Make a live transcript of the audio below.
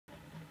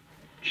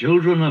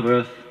Children of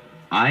Earth,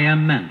 I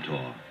am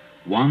Mantor,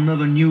 one of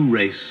a new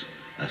race,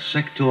 a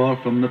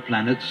Sectaur from the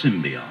planet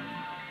Symbion.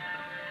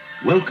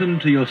 Welcome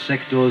to your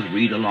Sectaurs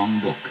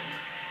read-along book.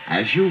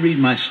 As you read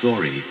my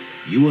story,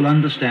 you will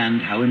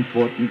understand how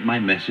important my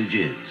message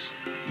is.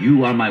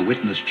 You are my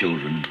witness,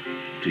 children.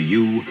 To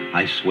you,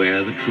 I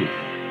swear the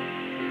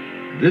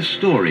truth. This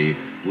story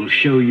will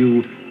show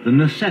you the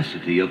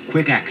necessity of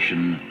quick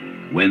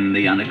action when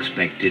the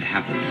unexpected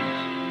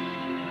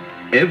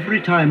happens.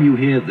 Every time you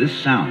hear this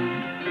sound,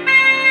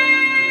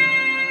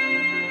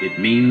 it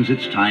means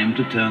it's time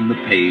to turn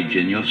the page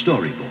in your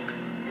storybook.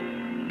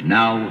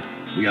 Now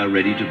we are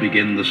ready to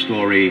begin the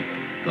story,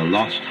 The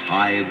Lost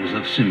Hyves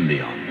of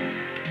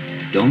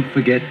Symbion. Don't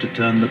forget to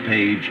turn the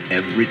page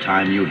every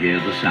time you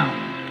hear the sound.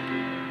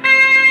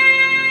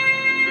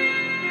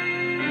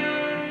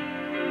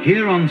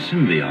 Here on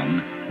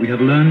Symbion, we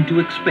have learned to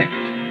expect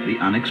the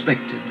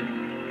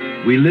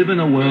unexpected. We live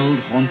in a world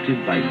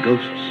haunted by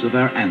ghosts of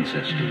our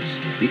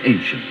ancestors, the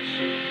ancients.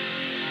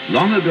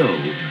 Long ago,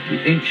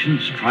 the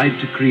ancients tried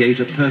to create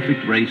a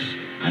perfect race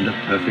and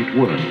a perfect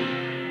world.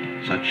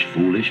 Such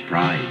foolish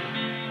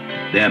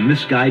pride. Their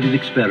misguided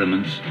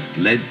experiments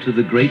led to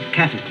the great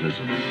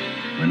cataclysms,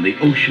 when the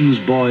oceans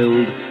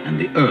boiled and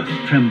the earth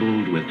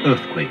trembled with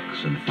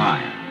earthquakes and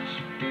fires.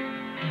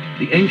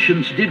 The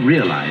ancients did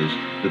realize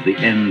that the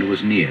end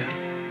was near,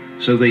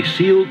 so they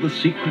sealed the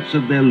secrets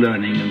of their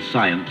learning and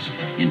science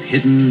in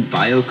hidden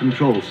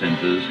biocontrol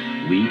centers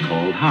we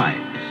call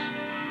Hyves.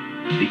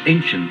 The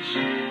ancients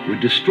were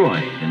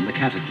destroyed in the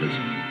cataclysm,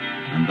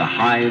 and the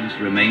Hyves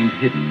remained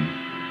hidden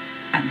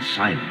and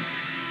silent.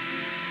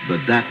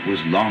 But that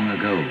was long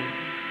ago,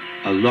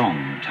 a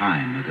long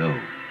time ago.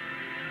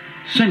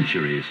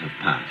 Centuries have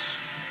passed.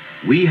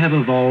 We have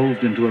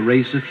evolved into a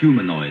race of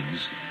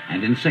humanoids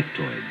and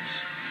insectoids,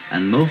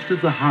 and most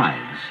of the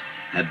Hyves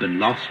have been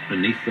lost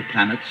beneath the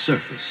planet's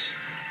surface,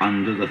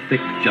 under the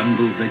thick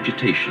jungle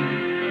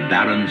vegetation,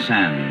 barren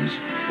sands,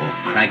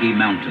 or craggy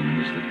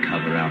mountains that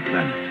cover our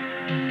planet.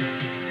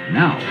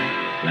 Now,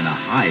 when a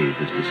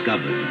hive is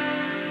discovered,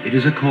 it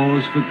is a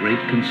cause for great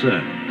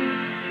concern.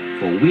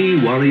 For we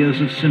warriors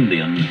of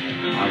Symbion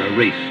are a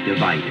race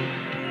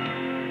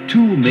divided.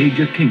 Two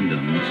major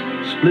kingdoms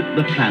split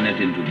the planet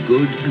into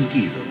good and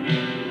evil.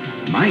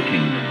 My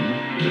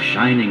kingdom, the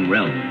Shining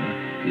Realm,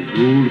 is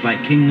ruled by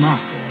King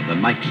Markor the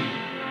Mighty,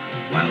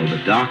 while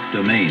the Dark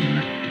Domain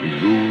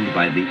is ruled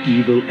by the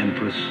evil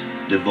Empress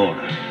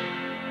Devora.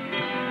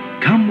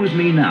 Come with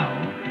me now,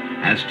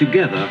 as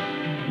together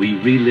we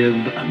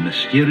relive a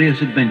mysterious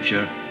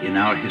adventure in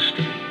our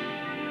history.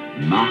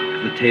 Mark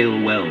the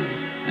tale well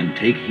and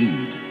take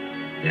heed.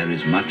 There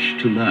is much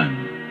to learn.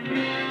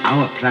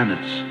 Our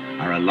planets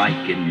are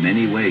alike in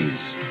many ways.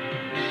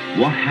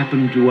 What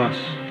happened to us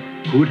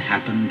could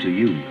happen to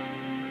you.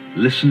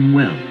 Listen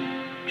well,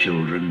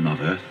 children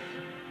of Earth.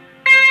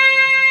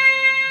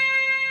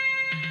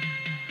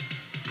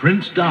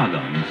 Prince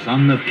Dargon,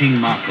 son of King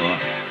Markor,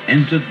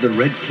 entered the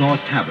Red Claw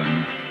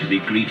Tavern to be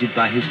greeted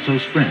by his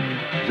close friend,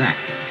 Zack.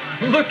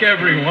 Look,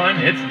 everyone,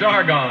 it's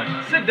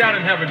Dargon. Sit down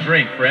and have a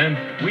drink, friend.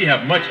 We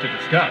have much to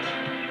discuss.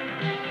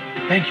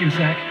 Thank you,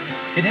 Zack.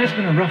 It has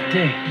been a rough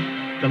day.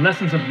 The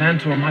lessons of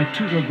Mantor, my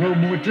tutor, grow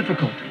more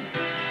difficult.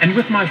 And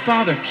with my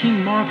father,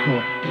 King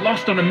Markor,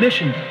 lost on a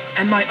mission,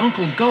 and my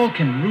uncle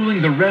Galkin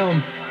ruling the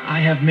realm,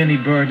 I have many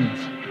burdens.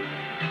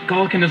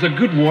 Galkin is a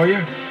good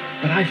warrior,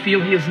 but I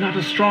feel he is not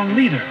a strong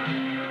leader.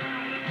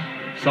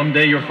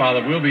 Someday your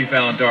father will be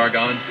found,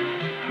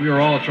 Dargon. We are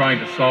all trying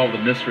to solve the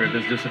mystery of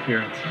his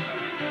disappearance.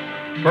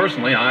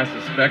 Personally, I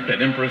suspect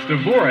that Empress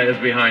Devora is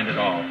behind it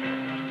all.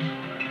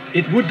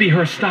 It would be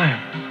her style,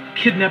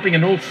 kidnapping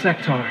an old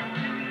Sectaur.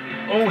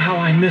 Oh, how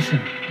I miss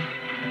him.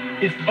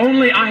 If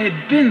only I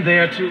had been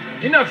there to...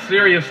 Enough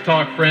serious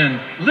talk, friend.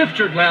 Lift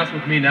your glass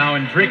with me now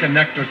and drink a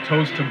nectar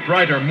toast to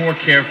brighter, more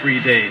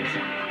carefree days.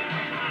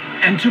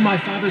 And to my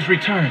father's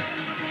return.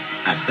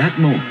 At that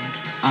moment,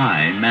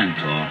 I,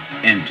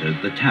 Mantor,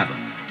 entered the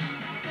tavern.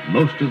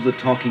 Most of the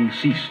talking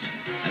ceased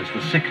as the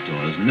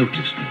Sectaurs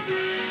noticed me.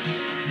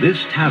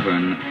 This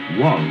tavern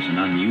was an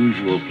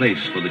unusual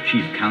place for the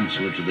chief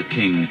counselor to the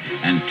king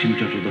and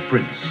tutor to the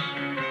prince.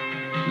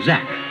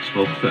 Zack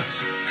spoke first.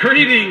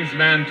 Greetings,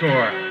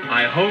 Mantor.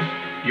 I hope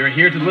you're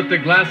here to lift a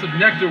glass of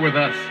nectar with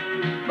us.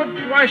 But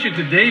why should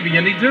today be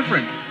any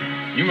different?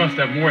 You must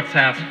have more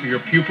tasks for your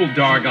pupil,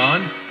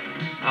 Dargon.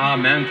 Ah,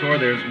 Mantor,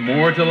 there's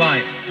more to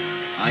life.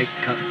 I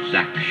cut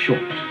Zack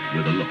short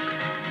with a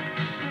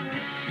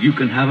look. You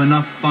can have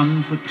enough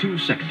fun for 2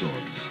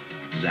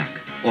 Sectaurs, Zack,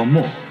 or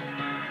more.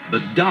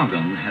 But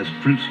Dargon has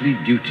princely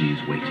duties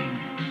waiting.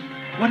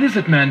 What is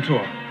it,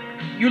 Mantor?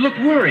 You look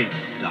worried.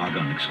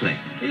 Dargon exclaimed.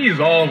 He's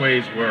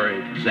always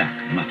worried,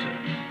 Zack muttered.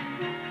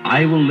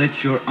 I will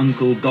let your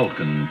uncle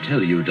Galkin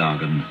tell you,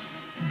 Dargon,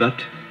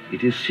 but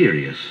it is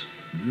serious,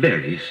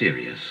 very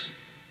serious.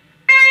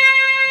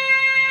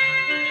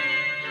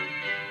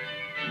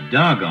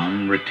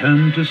 Dargon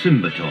returned to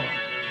Symbion,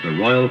 the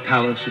royal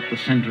palace at the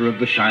center of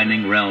the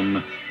Shining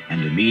Realm,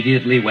 and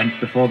immediately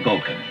went before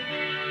Galkin.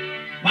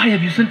 Why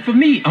have you sent for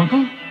me,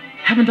 Uncle?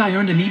 Haven't I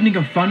earned an evening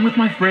of fun with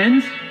my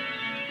friends?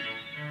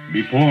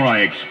 Before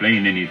I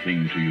explain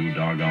anything to you,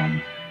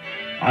 Dargon,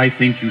 I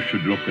think you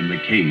should look in the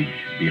cage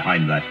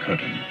behind that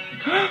curtain.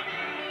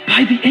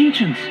 By the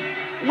ancients!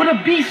 What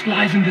a beast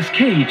lies in this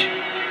cage!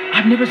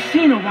 I've never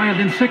seen a wild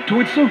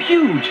insectoid so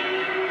huge.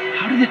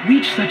 How did it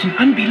reach such an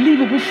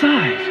unbelievable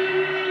size?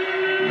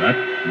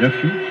 That,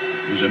 nephew,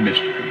 is a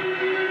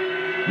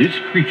mystery. This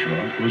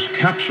creature was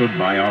captured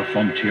by our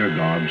frontier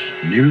guards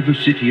near the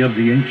city of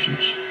the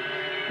ancients,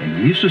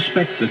 and we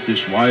suspect that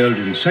this wild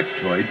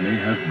insectoid may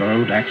have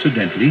burrowed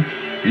accidentally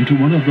into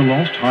one of the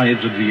lost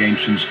hives of the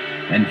ancients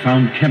and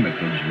found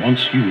chemicals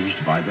once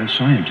used by their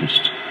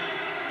scientists.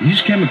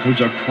 These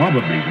chemicals are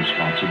probably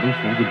responsible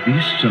for the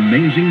beast's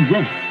amazing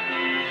growth.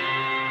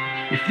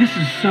 If this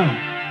is so,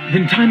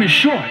 then time is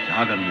short.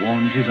 Dargon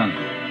warned his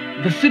uncle.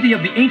 The city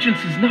of the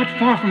ancients is not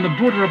far from the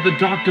border of the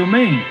Dark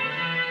Domain.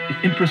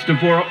 If Empress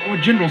Devora or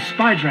General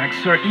Spydrax,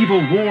 her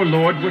evil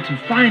warlord, were to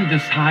find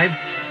this hive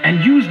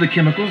and use the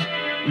chemicals,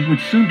 we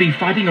would soon be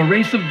fighting a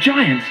race of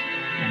giants,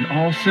 and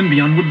all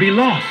Symbion would be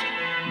lost.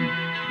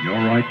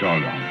 You're right,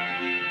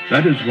 Dargon.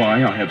 That is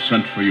why I have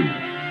sent for you.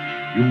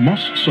 You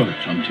must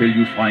search until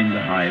you find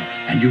the hive,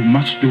 and you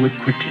must do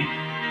it quickly.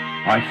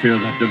 I fear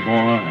that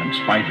Devora and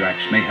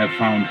Spydrax may have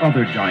found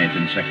other giant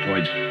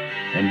insectoids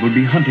and will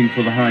be hunting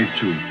for the hive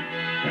too.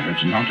 There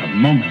is not a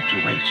moment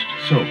to waste.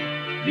 So,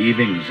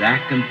 leaving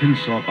Zack and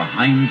Pinsor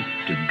behind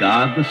to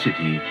guard the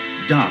city,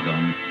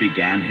 Dargon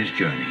began his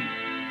journey.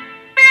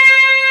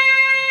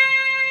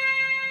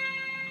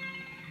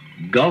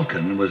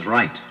 Gulkin was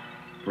right,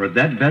 for at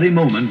that very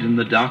moment in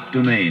the Dark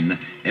Domain,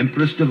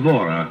 Empress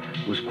Devora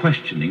was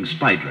questioning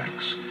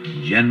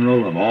Spydrax,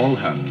 general of all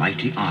her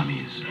mighty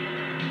armies.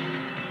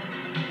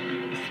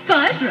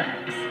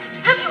 Spydrax,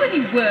 have you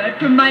any word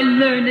from my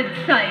learned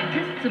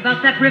scientists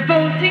about that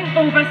revolting,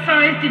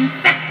 oversized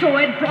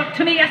insectoid brought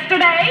to me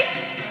yesterday?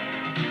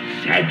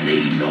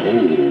 Sadly,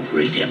 no,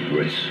 Great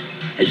Empress.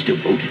 As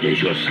devoted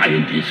as your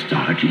scientists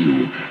are to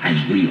you,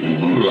 as we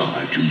all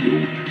are to you,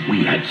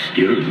 we have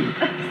still...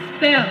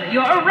 Spare me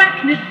your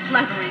arachnid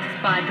flattery,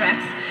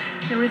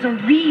 Spydrax. There is a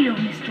real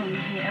mystery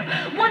here,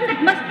 one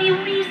that must be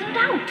reasoned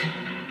out.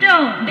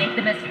 Don't make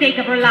the mistake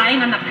of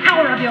relying on the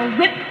power of your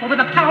whip over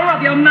the power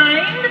of your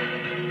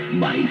mind.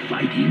 My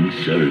fighting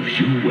serves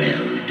you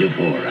well,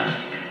 Devora.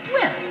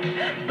 Well,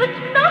 but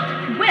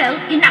not well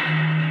enough.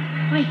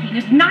 Fighting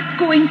is not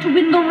going to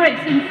win the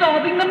race in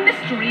solving the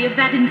mystery of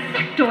that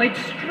insectoid's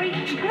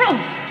strange growth.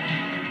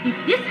 If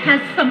this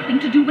has something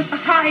to do with the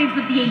hives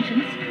of the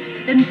ancients,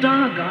 then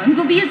Dargon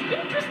will be as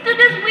interested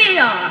as we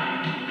are.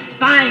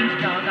 Find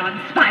Dargon,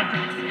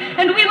 Spydrax,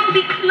 and we will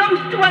be close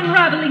to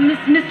unraveling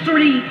this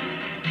mystery.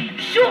 I am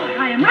sure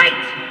I am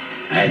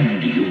right.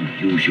 And you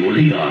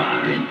usually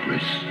are,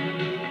 Empress.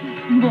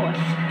 More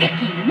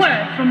sticky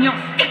words from your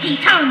sticky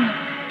tongue.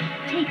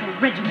 Take a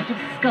regiment of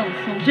skull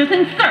soldiers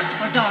and search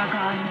for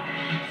Dargon.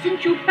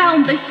 Since you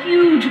found the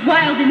huge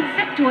wild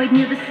insectoid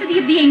near the city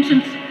of the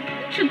ancients,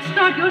 you should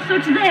start your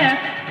search there.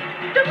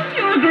 Don't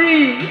you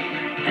agree?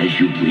 As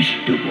you wish,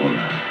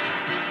 Devora.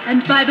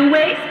 And by the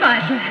way,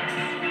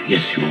 Spydrax.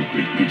 Yes, your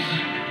greatness.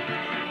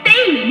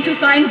 Failing to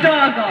find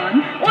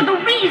Dargon, or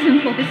the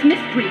reason for this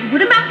mystery,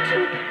 would amount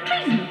to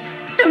treason.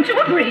 Don't you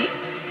agree?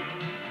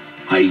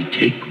 I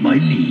take my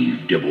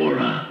leave,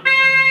 Devora.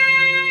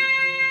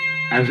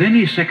 As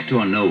any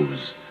sector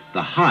knows,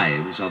 the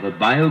hives are the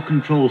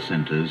biocontrol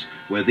centers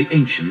where the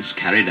ancients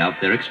carried out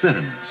their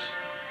experiments.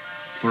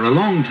 For a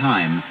long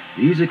time,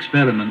 these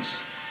experiments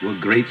were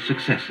great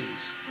successes.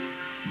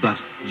 But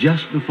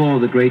just before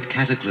the great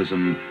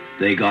cataclysm,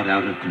 they got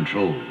out of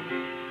control.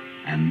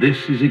 And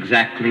this is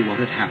exactly what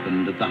had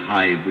happened at the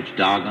hive which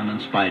Dargon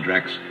and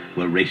Spydrax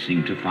were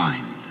racing to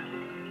find.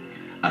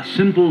 A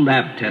simple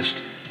lab test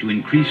to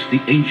increase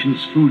the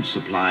ancients' food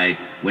supply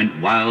went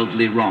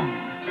wildly wrong,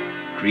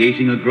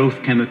 creating a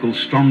growth chemical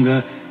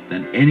stronger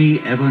than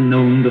any ever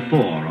known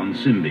before on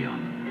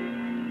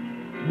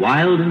Symbion.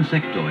 Wild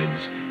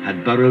insectoids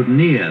had burrowed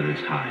near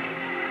this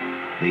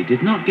hive. They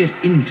did not get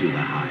into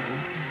the hive,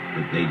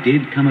 but they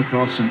did come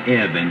across an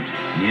air vent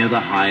near the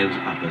hive's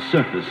upper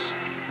surface,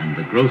 and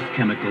the growth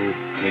chemical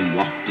came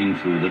wafting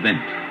through the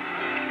vent.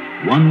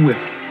 One whiff,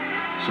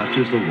 such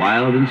as the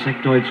wild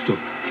insectoids took,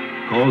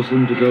 caused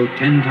them to grow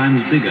 10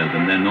 times bigger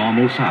than their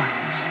normal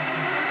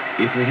size.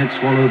 If they had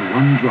swallowed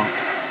one drop,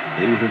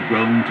 they would have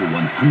grown to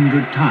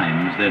 100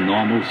 times their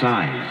normal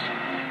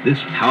size. This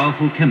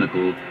powerful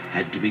chemical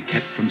had to be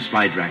kept from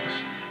Spydrax,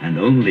 and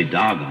only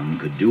Dargon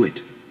could do it.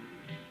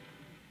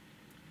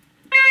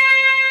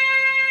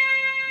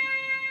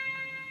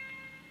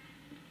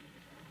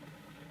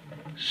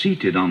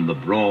 Seated on the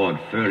broad,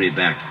 furry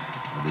back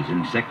of his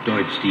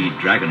insectoid steed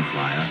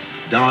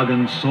Dragonflyer,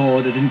 Dargon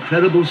soared at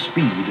incredible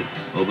speed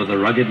over the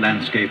rugged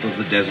landscape of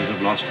the Desert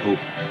of Lost Hope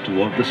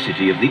toward the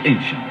city of the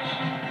ancients.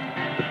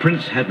 The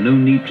prince had no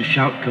need to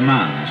shout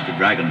commands to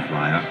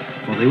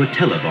Dragonflyer, for they were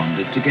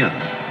telebonded together.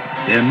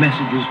 Their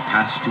messages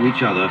passed to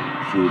each other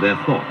through their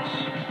thoughts.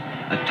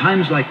 At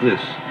times like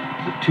this,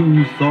 the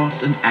two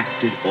thought and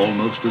acted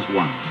almost as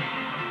one.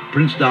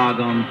 Prince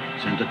Dargon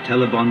sent a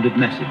telebonded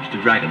message to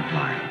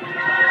Dragonflyer.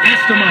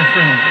 Faster, my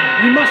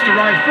friend. We must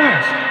arrive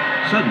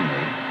first.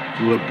 Suddenly,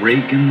 through a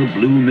break in the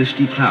blue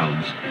misty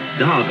clouds,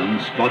 Dargon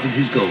spotted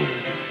his goal.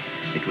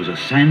 It was a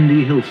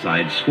sandy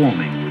hillside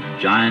swarming with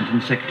giant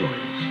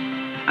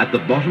insectoids. At the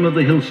bottom of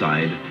the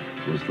hillside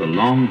was the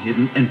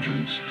long-hidden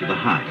entrance to the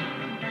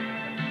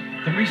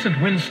hive. The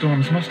recent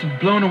windstorms must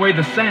have blown away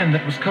the sand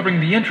that was covering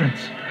the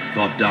entrance,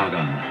 thought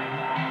Dargon.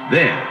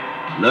 There,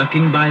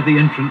 lurking by the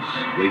entrance,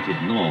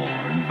 waited Gnaw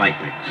and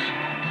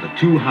Vipex, the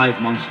two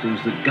hive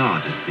monsters that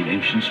guarded the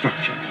ancient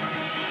structure.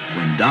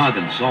 When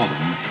Dargon saw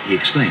them, he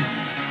exclaimed,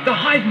 The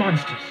hive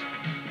monsters!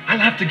 I'll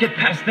have to get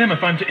past them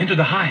if I'm to enter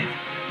the hive.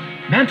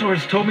 Mantor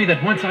has told me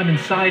that once I'm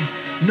inside,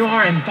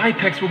 Noir and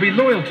Vipex will be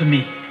loyal to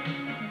me.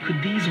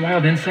 Could these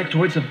wild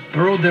insectoids have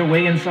burrowed their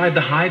way inside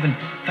the hive and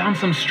found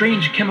some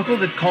strange chemical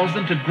that caused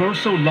them to grow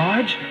so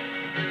large?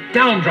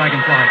 Down,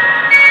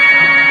 Dragonfly!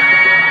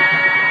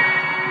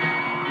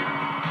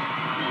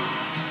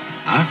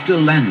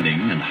 After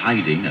landing and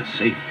hiding a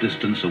safe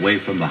distance away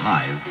from the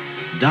hive,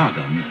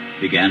 Dargon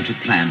began to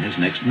plan his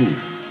next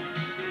move.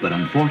 But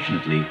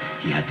unfortunately,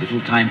 he had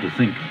little time to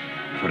think,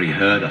 for he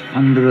heard a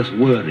thunderous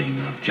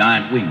whirring of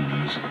giant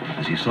wings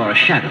as he saw a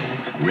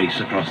shadow race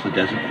across the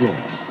desert floor.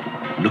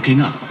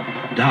 Looking up,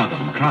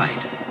 Dargon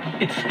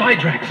cried, It's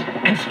Spidrax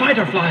and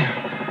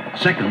Spiderflyer!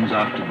 Seconds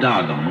after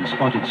Dargon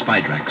spotted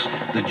Spidrax,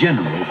 the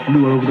general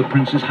flew over the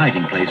prince's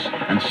hiding place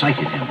and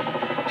sighted him.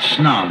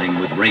 Snarling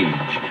with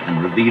rage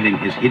and revealing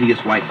his hideous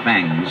white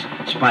fangs,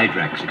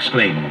 Spidrax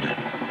exclaimed,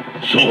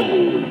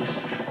 So,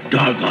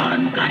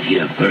 Dargon got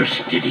here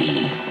first, did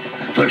he?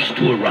 First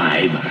to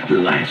arrive,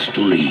 last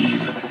to leave.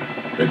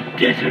 The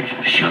desert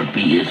shall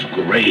be his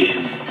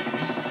grave.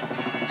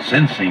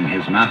 Sensing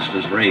his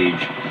master's rage,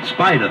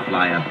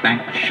 Spiderflyer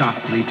banked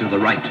sharply to the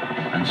right,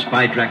 and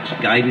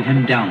Spidrax guided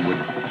him downward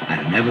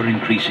at an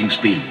ever-increasing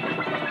speed.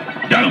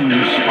 Down,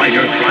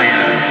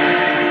 Spiderflyer!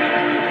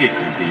 It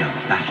would be a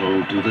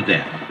battle to the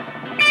death.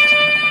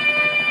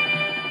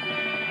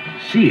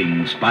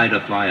 Seeing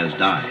Spiderflyer's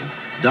dive,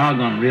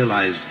 Dargon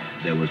realized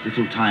there was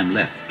little time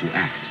left to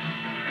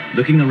act.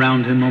 Looking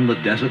around him on the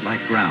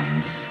desert-like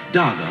ground,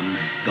 Dargon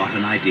got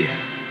an idea.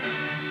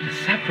 The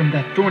sap from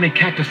that thorny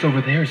cactus over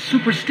there is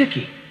super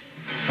sticky.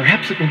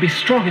 Perhaps it will be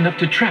strong enough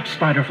to trap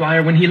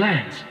Spiderflyer when he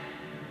lands.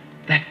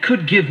 That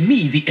could give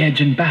me the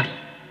edge in battle.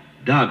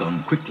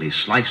 Dargon quickly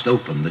sliced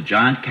open the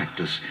giant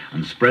cactus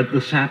and spread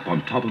the sap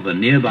on top of a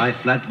nearby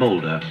flat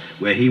boulder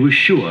where he was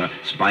sure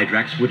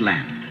Spidrax would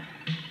land.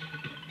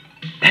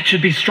 That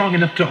should be strong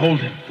enough to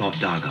hold him, thought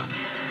Dargon.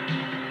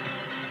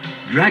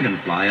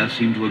 Dragonflyer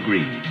seemed to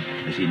agree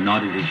as he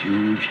nodded his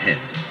huge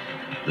head.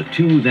 The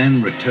two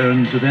then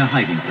returned to their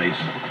hiding place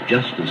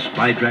just as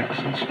Spidrax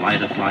and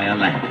Spiderflyer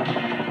landed.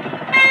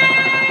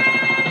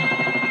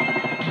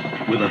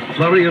 With a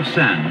flurry of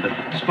sand,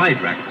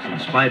 Spidrax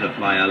and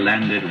Spiderflyer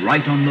landed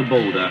right on the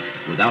boulder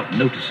without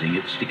noticing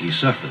its sticky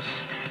surface.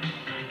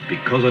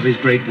 Because of his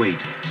great weight,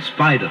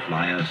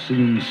 Spiderflyer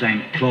soon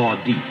sank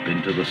claw-deep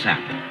into the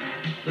sap.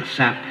 The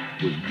sap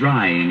was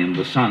drying in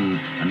the sun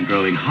and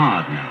growing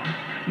hard now,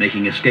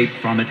 making escape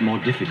from it more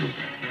difficult.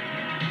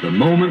 The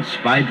moment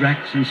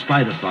Spidrax and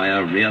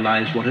Spiderflyer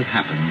realized what had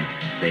happened,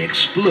 they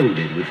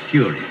exploded with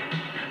fury.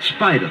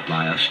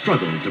 Spiderflyer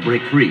struggled to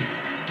break free.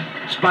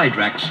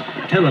 Spidrax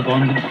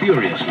telebonded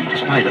furiously to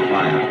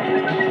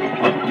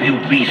Spiderflyer. Up,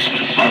 you beast,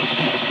 up!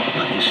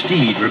 But his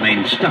steed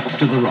remained stuck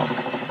to the rock.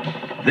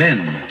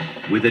 Then,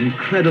 with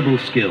incredible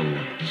skill,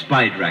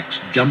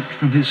 Spidrax jumped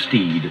from his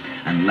steed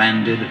and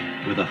landed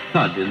with a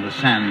thud in the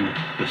sand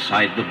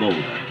beside the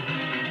boulder.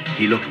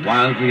 He looked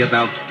wildly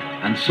about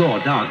and saw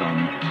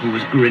Dargon, who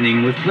was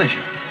grinning with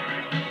pleasure.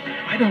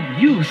 Why don't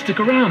you stick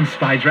around,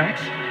 Spidrax?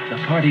 The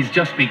party's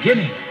just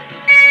beginning.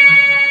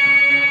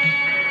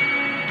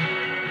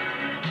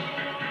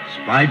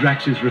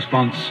 Spidrax's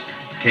response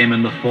came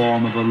in the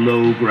form of a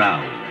low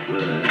growl.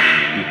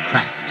 He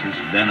cracked his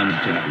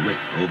venom-tipped whip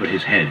over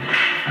his head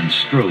and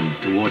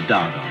strode toward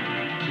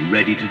Dargon,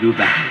 ready to do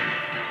battle.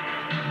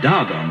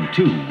 Dargon,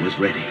 too, was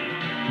ready.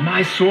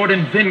 My sword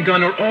and Vin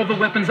gun are all the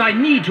weapons I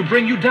need to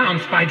bring you down,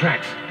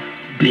 Spidrax.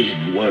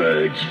 Big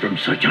words from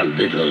such a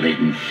little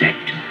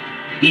insect.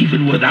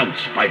 Even without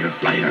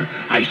Spiderflyer,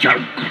 I shall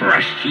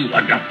crush you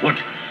underfoot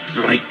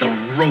like the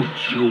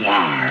roach you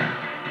are.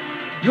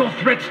 Your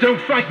threats don't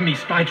frighten me,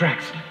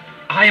 Spidrax.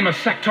 I am a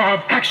Sectaur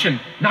of action,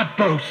 not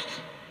boasts.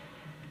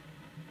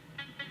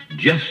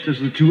 Just as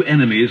the two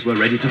enemies were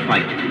ready to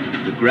fight,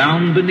 the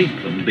ground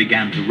beneath them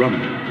began to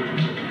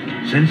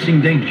rumble.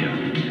 Sensing danger,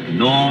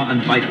 Gnaw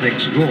and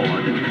Vipex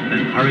roared,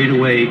 then hurried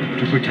away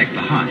to protect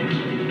the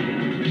hive.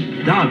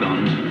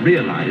 Dargon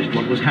realized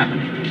what was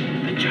happening.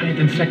 The giant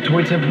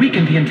insectoids have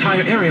weakened the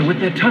entire area with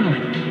their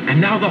tunneling,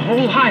 and now the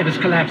whole hive is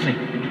collapsing.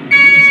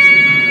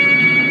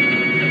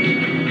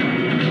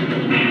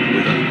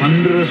 With a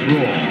thunderous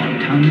roar,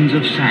 tons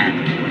of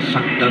sand were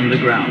sucked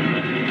underground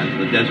as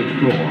the desert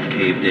floor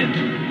caved in.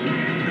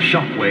 The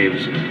shock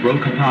waves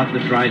broke apart the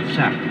dried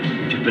sap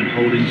which had been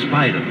holding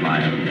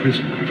Spiderflyer a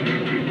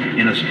prisoner.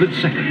 In a split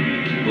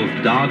second, both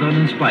Dargon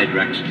and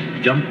Spidrax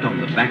jumped on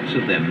the backs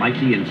of their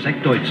mighty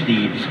insectoid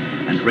steeds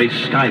and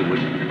raced skyward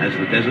as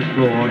the desert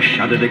floor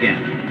shuddered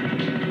again.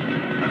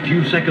 A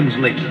few seconds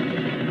later,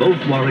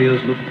 both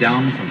warriors looked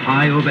down from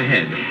high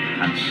overhead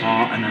and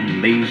saw an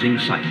amazing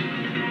sight.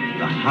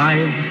 The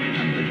hive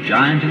and the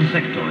giant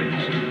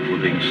insectoids were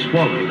being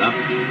swallowed up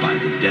by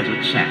the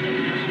desert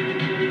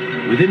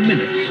sands. Within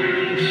minutes,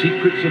 the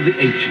secrets of the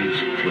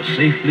ancients were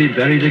safely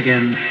buried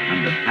again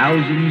under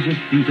thousands of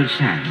feet of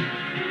sand,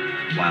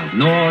 while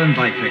Nor and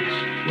Vipix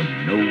were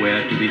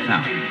nowhere to be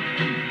found.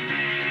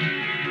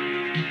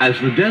 As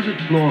the desert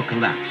floor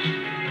collapsed,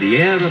 the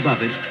air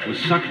above it was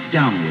sucked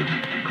downward,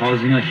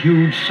 causing a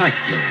huge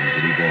cyclone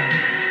to be born.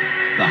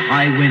 The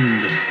high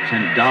wind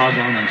sent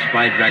Dargon and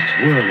Spidrax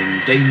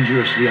whirling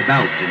dangerously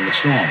about in the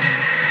storm.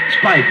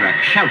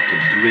 Spidrax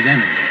shouted to his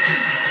enemy,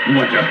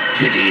 "What a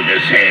pity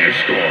this air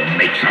storm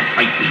makes a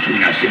fight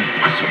between us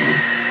impossible.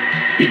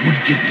 It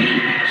would give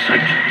me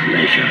such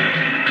pleasure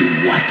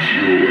to watch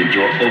you and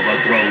your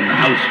overgrown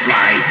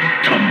housefly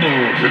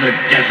tumble to the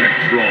desert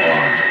floor."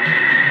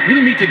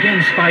 We'll meet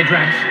again,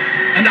 Spidrax,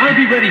 and I'll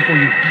be ready for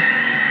you.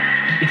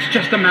 It's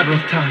just a matter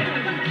of time.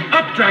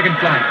 Up,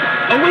 Dragonfly!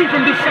 Away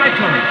from this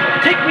cyclone!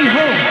 Take me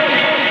home!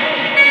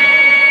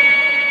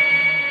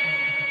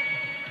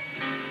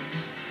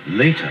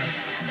 Later,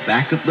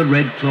 back at the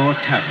Red Claw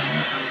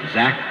Tavern,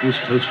 Zack was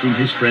toasting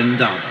his friend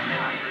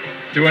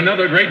Dargon. To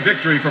another great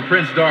victory for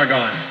Prince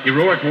Dargon,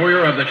 heroic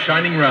warrior of the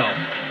Shining Realm.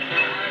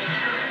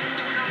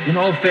 In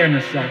all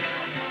fairness, Zack,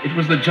 it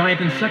was the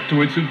giant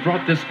insectoids who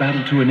brought this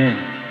battle to an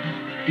end.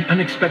 The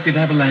unexpected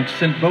avalanche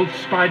sent both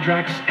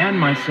Spidrax and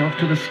myself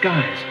to the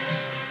skies,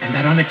 and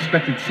that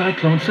unexpected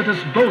cyclone sent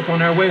us both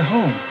on our way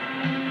home.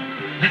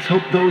 Let's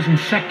hope those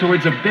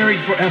insectoids are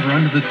buried forever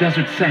under the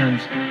desert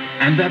sands,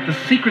 and that the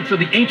secrets of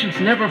the ancients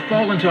never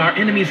fall into our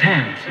enemies'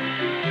 hands.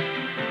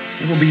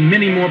 There will be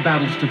many more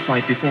battles to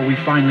fight before we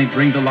finally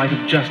bring the light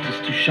of justice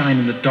to shine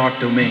in the dark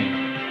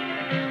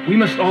domain. We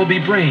must all be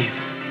brave.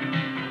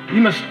 We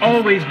must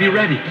always be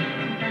ready.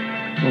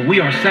 For we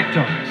are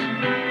Sectaurs,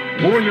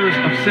 warriors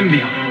of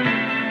Symbion.